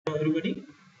Hello everybody,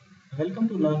 welcome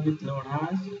to Learn with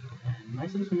Lonas and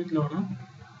myself Sumit Lona.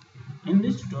 In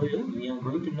this tutorial, we are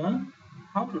going to learn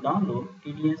how to download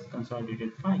TDS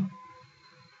consolidated file.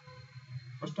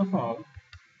 First of all,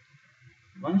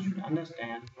 one should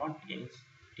understand what is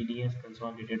TDS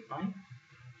consolidated file.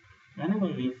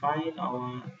 Whenever we file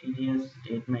our TDS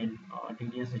statement or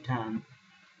TDS return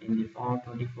in the form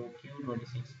 24Q,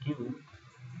 26Q,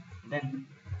 then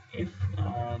if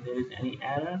there is any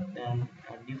error, then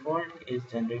a default is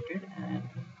generated and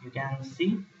you can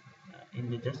see in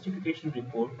the justification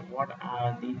report what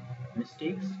are the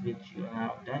mistakes which you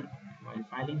have done while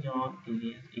filing your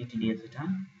TDS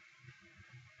return.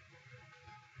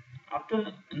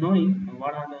 After knowing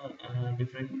what are the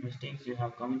different mistakes you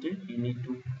have committed, you need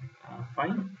to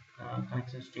file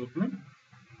correction statement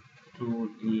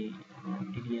through the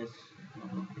TDS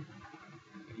uh,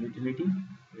 utility,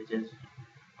 which is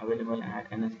available at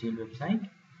NSDL website.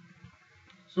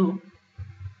 So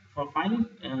for filing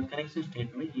correction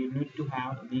statement, you need to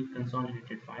have the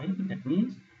consolidated file. That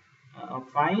means a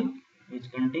file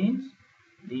which contains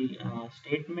the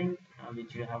statement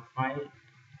which you have filed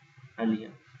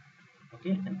earlier.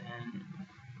 Okay, and then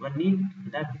one need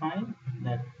that file.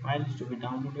 That file is to be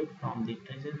downloaded from the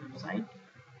Traces website.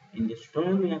 In this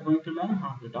tutorial, we are going to learn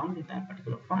how to download that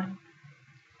particular file.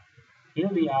 Here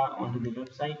we are on the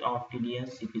website of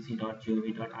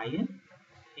tdscpc.gov.in.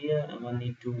 Here one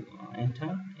need to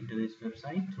enter into this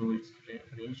website through its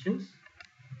credentials.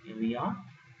 Here we are.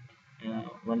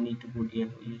 One need to put your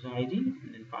user ID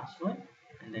and then password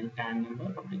and then PAN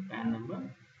number, public PAN number,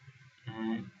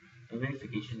 and a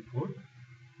verification code.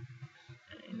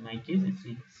 In my case it's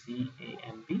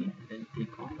CAMP, and then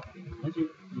click on login. Once you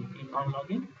click on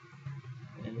login,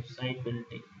 the website will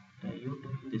take you to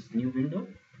this new window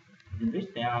in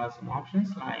which there are some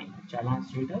options like challan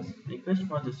status, request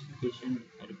for justification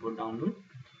report download,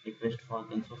 request for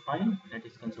console file, that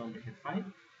is consolidated file,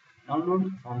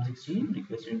 download form 16,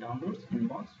 requested downloads,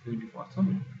 inbox, view default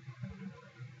summary.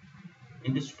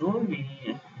 In this tutorial, we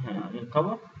will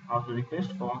cover how to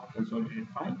request for consolidated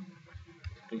file.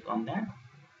 Click on that.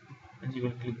 Once you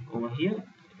will click over here,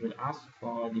 it will ask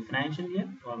for the financial year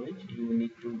for which you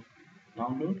need to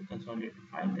download consolidated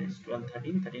file. That is 12,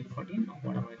 13, 13, 14, or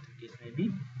whatever the case may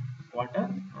be. Quarter,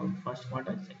 first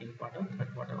quarter, second quarter,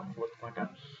 third quarter, or fourth quarter.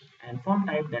 And form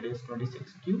type, that is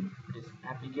 26Q. It is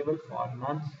applicable for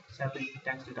months salary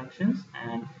tax deductions,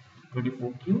 and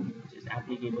 24Q, which is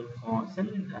applicable for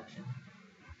salary deduction.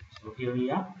 So here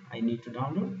we are. I need to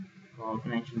download for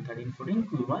financial 13, 14,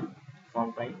 Q1,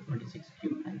 form type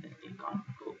 26Q, and then click on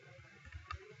go.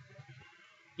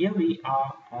 Here we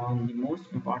are on the most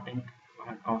important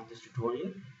part of this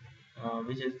tutorial,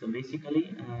 which is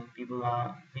basically people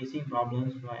are facing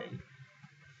problems while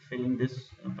filling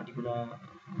this particular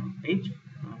page,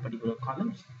 particular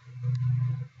columns.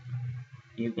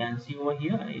 You can see over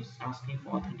here it's asking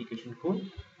for authentication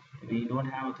code. We don't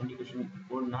have authentication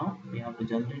code now, we have to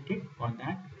generate it. For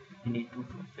that you need to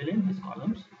fill in these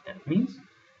columns. That means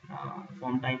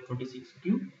form type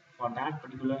 26Q. For that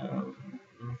particular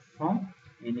form,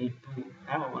 we need to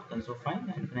have our console file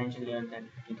and financial year, that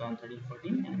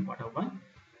 2013-14 and quarter 1,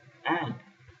 and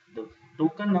the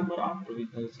token number of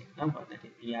provisional receipt number, that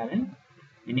is PRN.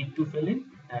 We need to fill in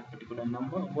that particular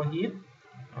number over here.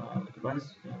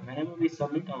 Whenever we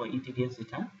submit our ETDS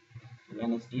return to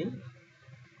NSDL,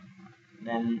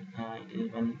 then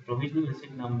when provisional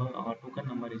receipt number or token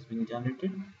number is being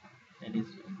generated, that is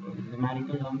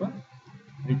numerical number,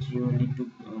 which you need to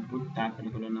put that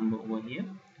particular number over here.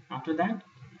 After that,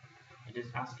 it is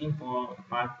asking for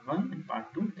part 1 and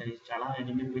part 2, that is challan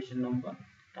identification number,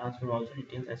 transfer also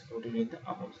details as quoted in the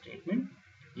above statement.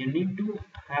 You need to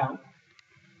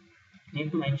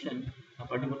mention a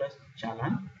particular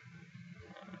challan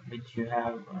which you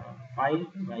have filed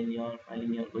while you are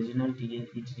filing your original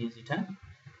ETDS return.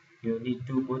 You need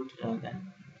to put that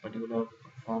particular,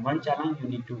 for one challan you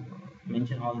need to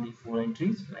mention all the 4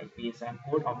 entries like PSR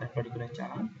code of that particular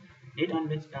challan, date on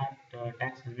which that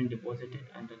tax has been deposited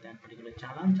under that particular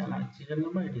challan, serial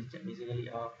number. It is basically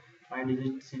a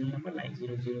 5-digit serial number like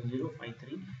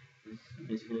 00053. This is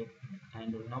basically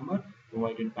kind of number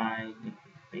provided by the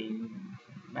paying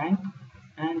bank,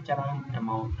 and challan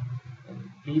amount.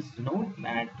 Please note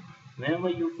that whenever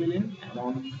you fill in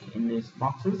amount in these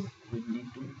boxes, you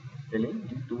need to fill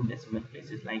in 2 decimal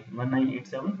places like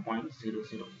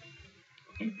 1987.00.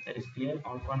 Okay, that is clear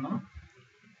all for now.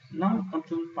 Now come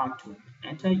to part 2.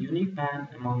 Enter unique PAN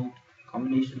amount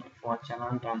combination for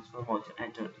challan transfer voucher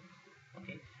entered.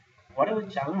 Okay, whatever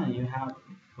challan you have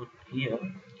put here,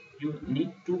 you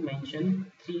need to mention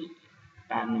 3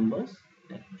 PAN numbers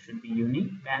that should be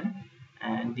unique PAN,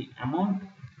 and the amount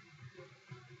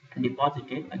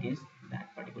deposited against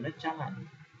that particular challan.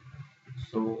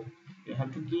 So you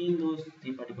have to key in those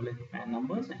three particular PAN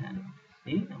numbers and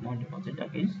the amount deposited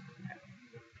against that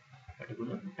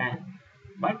particular PAN.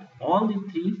 But all the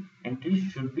three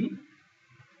entries should be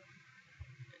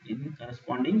in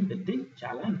corresponding with the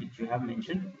challan which you have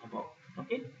mentioned above.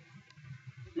 Okay.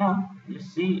 Now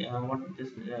let's see what this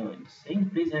is saying.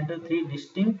 Please enter three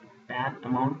distinct PAN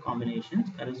amount combinations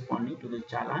corresponding to the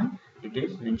challan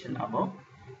details mentioned above.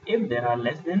 If there are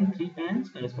less than 3 PANs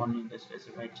corresponding to the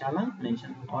specified challan,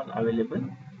 mention all available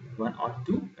 1 or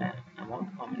 2 PAN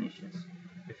amount combinations.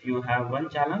 If you have one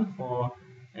challan for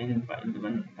in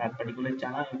one that particular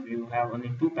challan, if you have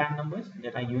only 2 PAN numbers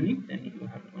that are unique, then you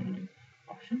have only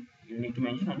option. You need to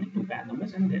mention only 2 PAN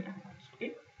numbers and their amounts.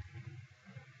 Okay.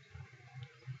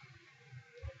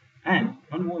 And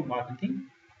one more important thing,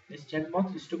 this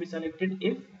checkbox is to be selected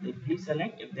if, please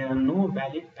select if there are no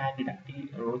valid PAN deductee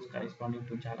rows corresponding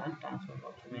to challan transfer.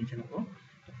 Also mentioned above,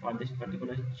 for this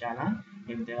particular challan,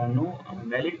 if there are no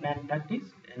valid PAN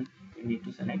deductees, then you need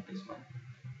to select this one.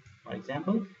 For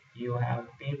example, you have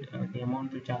paid the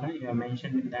amount to challan, you have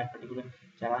mentioned in that particular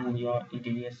challan in your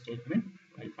ETDS statement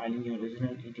while filing your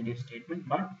original ETDS statement,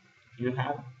 but you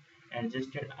have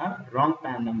adjusted a wrong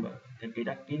PAN number. The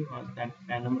deducting was that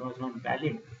PAN number was not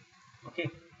valid. Okay,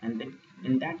 and then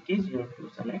in that case you have to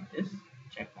select this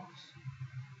checkbox.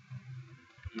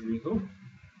 Here we go.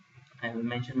 I will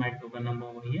mention my token number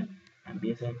over here and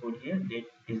BSI code here, date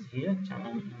is here,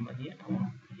 challan number here,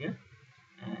 amount here,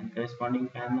 and corresponding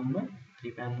PAN number,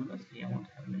 3 PAN numbers, 3 amounts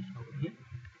I have mentioned over here.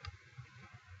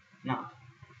 Now,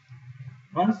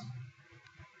 once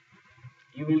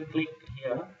you will click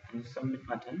here on the submit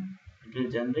button, it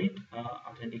will generate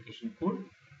authentication code.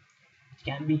 It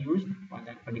can be used for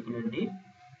that particular day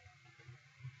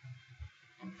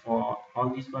for all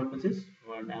these purposes: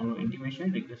 for download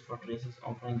intimation, request for traces,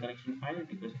 offering correction file,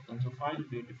 request for console file,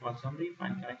 view default summary,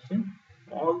 file correction.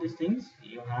 All these things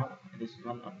you have this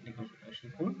one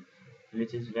authentication code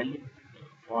which is valid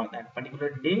for that particular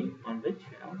day on which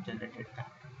you have generated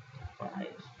that.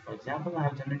 For example, I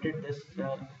have generated this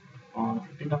on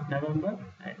 15th of November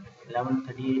at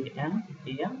 11:38 a.m.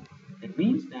 It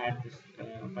means that this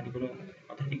particular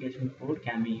authentication code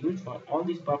can be used for all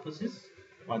these purposes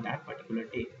for that particular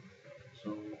day.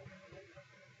 So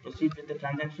proceed with the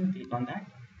transaction, click on that.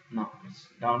 Now let's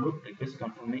download request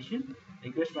confirmation.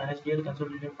 Request for SDL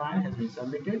consolidated file has been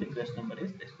submitted. Request number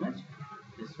is this much,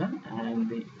 this one, and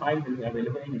the file will be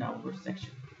available in download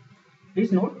section.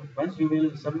 Please note, once you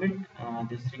will submit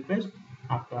this request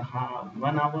after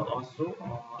 1 hour or so,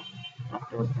 or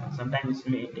after sometimes it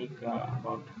may take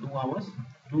about 2 hours.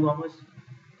 2 hours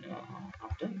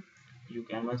after, you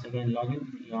can once again log in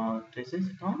your traces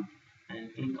account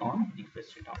and click on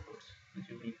request downloads. As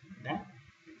you make that,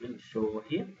 it will show over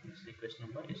here. This request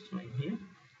number is showing here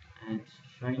and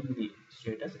showing the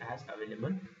status as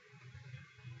available.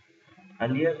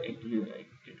 Earlier it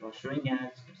was showing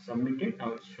as submitted,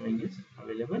 now it's showing is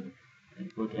available.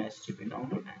 And go to SGP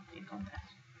download and click on that.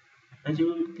 Once you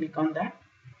will click on that,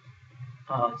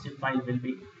 zip file will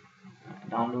be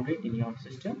downloaded in your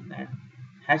system. That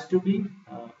has to be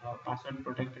a password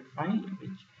protected file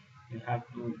which you have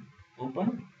to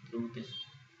open through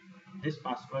this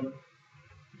password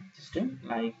system.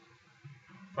 Like,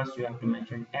 first you have to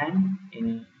mention TAN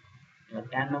in your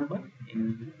TAN number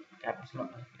in caps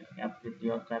lock, with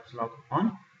your caps lock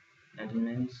on, that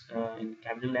means in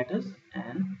capital letters,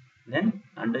 and then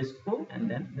underscore and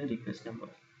then the request number.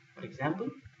 For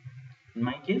example, in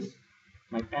my case,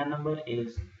 my PAN number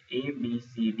is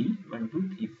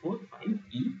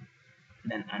ABCD12345E,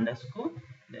 then underscore,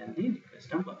 then the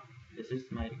request number. This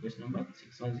is my request number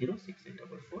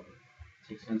 6106844,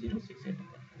 6106844.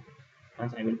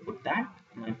 Once I will put that,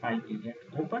 my file will get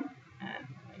open and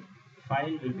my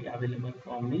file will be available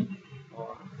for me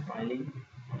for filing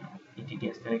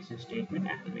ETDS correction statement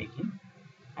and making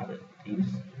other things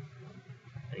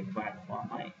required for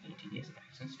my ETDS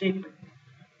correction statement.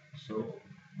 So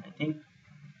I think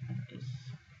this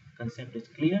concept is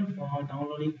clear for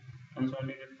downloading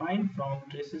consolidated file from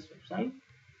Traces website.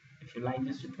 If you like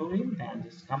this tutorial, then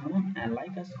just come on and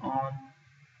like us on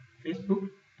Facebook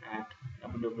at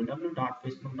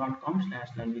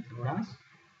www.facebook.com/learnwithlodas.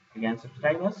 You can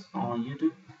subscribe us on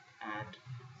YouTube at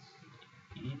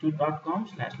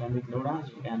youtube.com/learnwithlodas.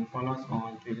 You can follow us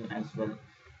on Twitter as well.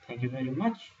 Thank you very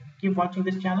much. Keep watching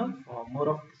this channel for more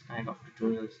of this kind of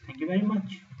tutorials. Thank you very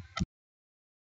much.